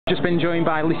Just been joined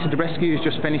by Lisa Dobriskey, who's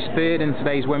just finished third in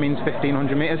today's women's 1500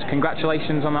 metres.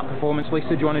 Congratulations on that performance,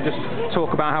 Lisa. Do you want to just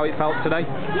talk about how it felt today?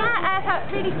 Yeah, I felt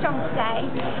really strong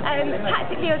today.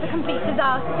 Tactically, it was a complete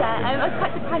disaster. I was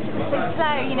quite surprised it was so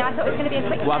slow. You know, I thought it was going to be a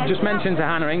quick. Well, I've just mentioned to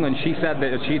Hannah England. She said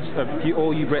that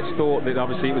all you Brits thought that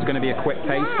obviously it was going to be a quick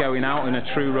pace going out in a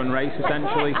true run race,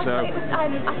 essentially. So I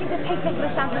think the pace maker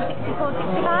was down to 64,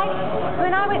 65.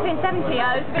 When I went in 70,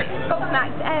 I was a bit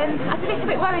gobsmacked. I was a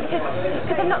bit worried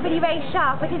because I'm not really very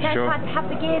sharp. I didn't know if I'd have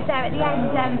the gears there at the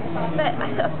end. But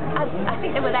I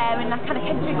think they were there, and I kind of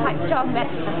came through quite strong. But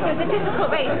it was a difficult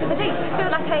race because I didn't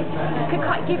feel like I could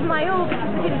quite give my all because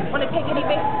I didn't want to take any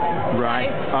risks.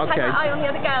 Right. So Okay. I had my eye on the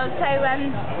other girls. So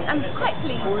I'm quite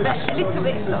pleased, but a little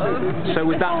bit sort of. So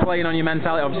with that playing on your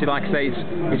mentality, obviously, like I say,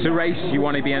 it's a race. You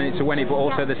want to be in it to win it, but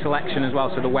also the selection as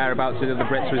well. So the whereabouts of the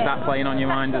Brits, was that playing on your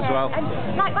mind as well? And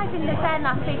likewise in the fair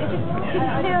last week, I just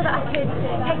didn't feel that I could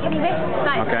take any risks.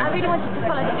 Like I really wanted to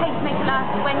follow the pacemaker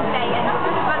last Wednesday and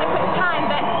run a quick time,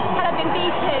 but had I been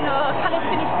beaten or kind of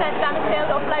finished further down the field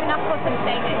or blown up or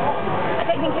something, I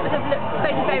don't think it would have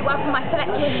looked very well for my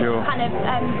selection kind of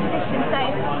position. So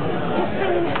just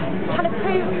been trying to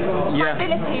prove my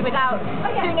ability without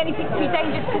doing anything too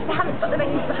dangerous because I haven't got the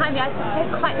races behind me. I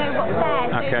don't quite know what's there.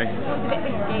 So okay. It was a bit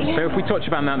risky. So if we touch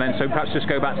upon that then, so perhaps just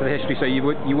go back to the history. So you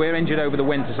were injured over the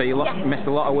winter, so you missed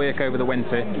a lot of work over the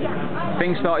winter.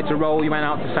 Things started to roll. You went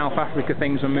out to South Africa.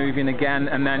 Things were moving again,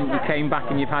 and then you came back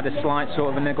and you've had a slight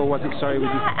sort of a niggle. Was it? Sorry.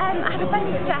 I had a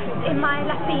bone stress in my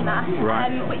left femur,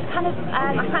 which kind of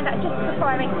I found out just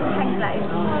before I went to Henglo,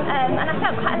 and I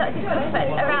felt quite a lot of discomfort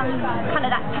around kind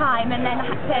of that time, and then I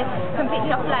had to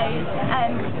completely offload,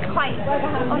 quite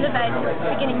on the verge of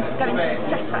beginning to go into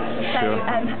stress fracture, so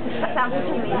had to shut down for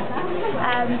 2 weeks.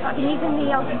 I've been using the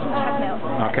old treadmill.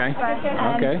 Okay.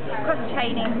 Cross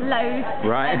training, loads,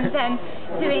 and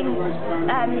doing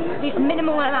the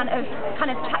minimal amount of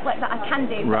kind of track work that I can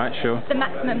do. Right, sure. The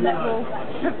maximum that will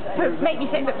make me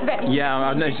fit very.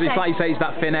 Yeah, it's like you say, it's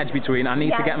that thin edge between I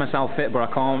need to get myself fit, but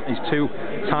I can't. It's too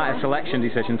tight a selection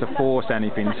decision to force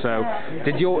anything. So,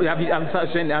 have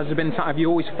you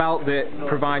always felt that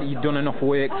provided you've done enough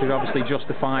work to obviously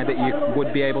justify that you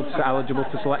would be able to be eligible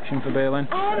for selection for Berlin?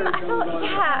 I thought,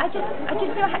 I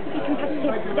just knew I had to be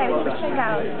competitive today with the British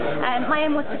girls. My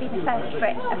aim was to be the first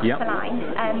Brit across the line,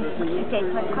 which I did,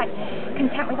 so I was quite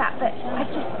content with that, but I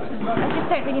just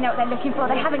don't really know what they're looking for.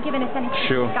 They haven't given us any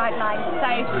guidelines, so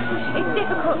it's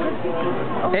difficult.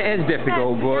 It is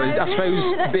difficult, but I suppose,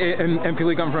 and people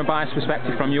who come from a biased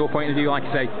perspective, from your point of view, like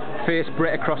I say, first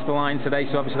Brit across the line today,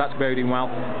 so obviously that's boding well.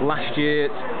 Last year,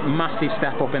 massive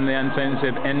step up in terms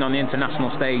of on the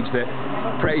international stage. That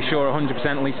pretty sure 100%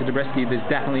 Lisa Dobriskey, there's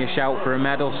definitely a shout for a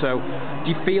medal. So do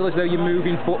you feel as though you're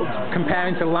moving forward,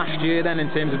 comparing to last year then, in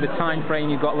terms of the time frame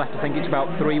you've got left? I think it's about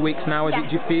 3 weeks now. Do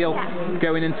you feel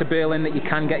going into Berlin that you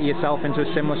can get yourself into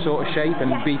a similar sort of shape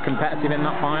and be competitive in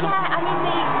that final? Yeah, I mean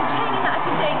the training that I've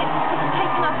been doing is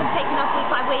taken off week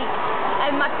by week.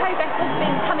 My progress has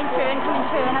been coming through,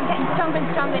 and I'm getting stronger and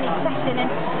stronger in each session,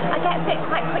 and I get fit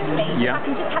quite quickly. If I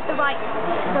can just have the right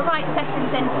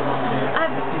sessions, and I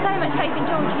have so much faith in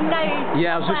George. You know.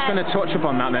 Yeah, I was just going to touch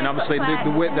upon that then. Obviously,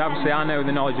 obviously I know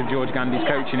the knowledge of George Gandy's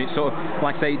coaching. It's sort of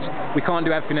like I say, we can't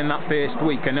do everything in that first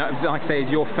week, and like I say,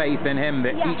 it's your faith in him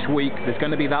that each week there's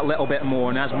going to be that little bit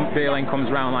more. And as Berlin comes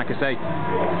round, like I say,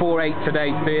 4-8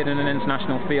 today, third in an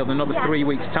international field, another 3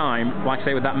 weeks time. Like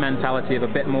I say, with that mentality of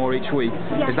a bit more each week.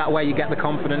 Is that where you get the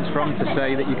confidence from to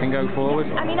say that you can go forward?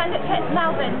 I mean, I looked at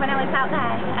Melbourne when I was out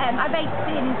there. I raced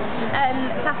in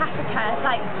South Africa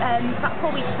about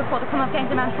 4 weeks before the Commonwealth Games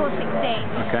around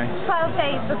 4:16. 12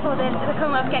 days before the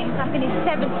Commonwealth Games, I finished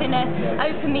 7th in an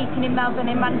open meeting in Melbourne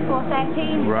and ran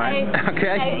 4:13. Right.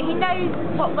 So, he knows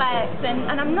what works,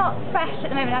 and I'm not fresh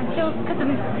at the moment. Because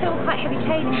I'm still quite heavy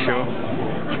training. So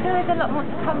I feel there's a lot more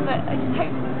to come, but I just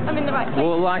hope I'm in the right place.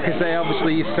 Well, like I say,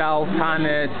 obviously yourself,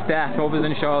 Hannah, Steph, other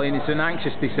than Charlene, it's an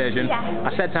anxious decision. I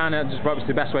said to Hannah, just probably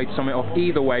the best way to sum it up,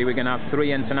 either way we're going to have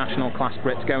 3 international class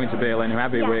Brits going to Berlin,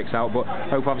 whoever it works out, but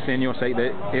hope obviously in your sake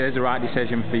that it is the right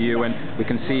decision for you, and we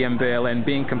can see in Berlin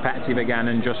being competitive again,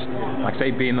 and just, like I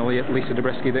say, being the Lisa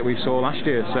Dobriskey that we saw last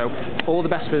year. So all the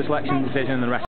best for the selection decision and the rest.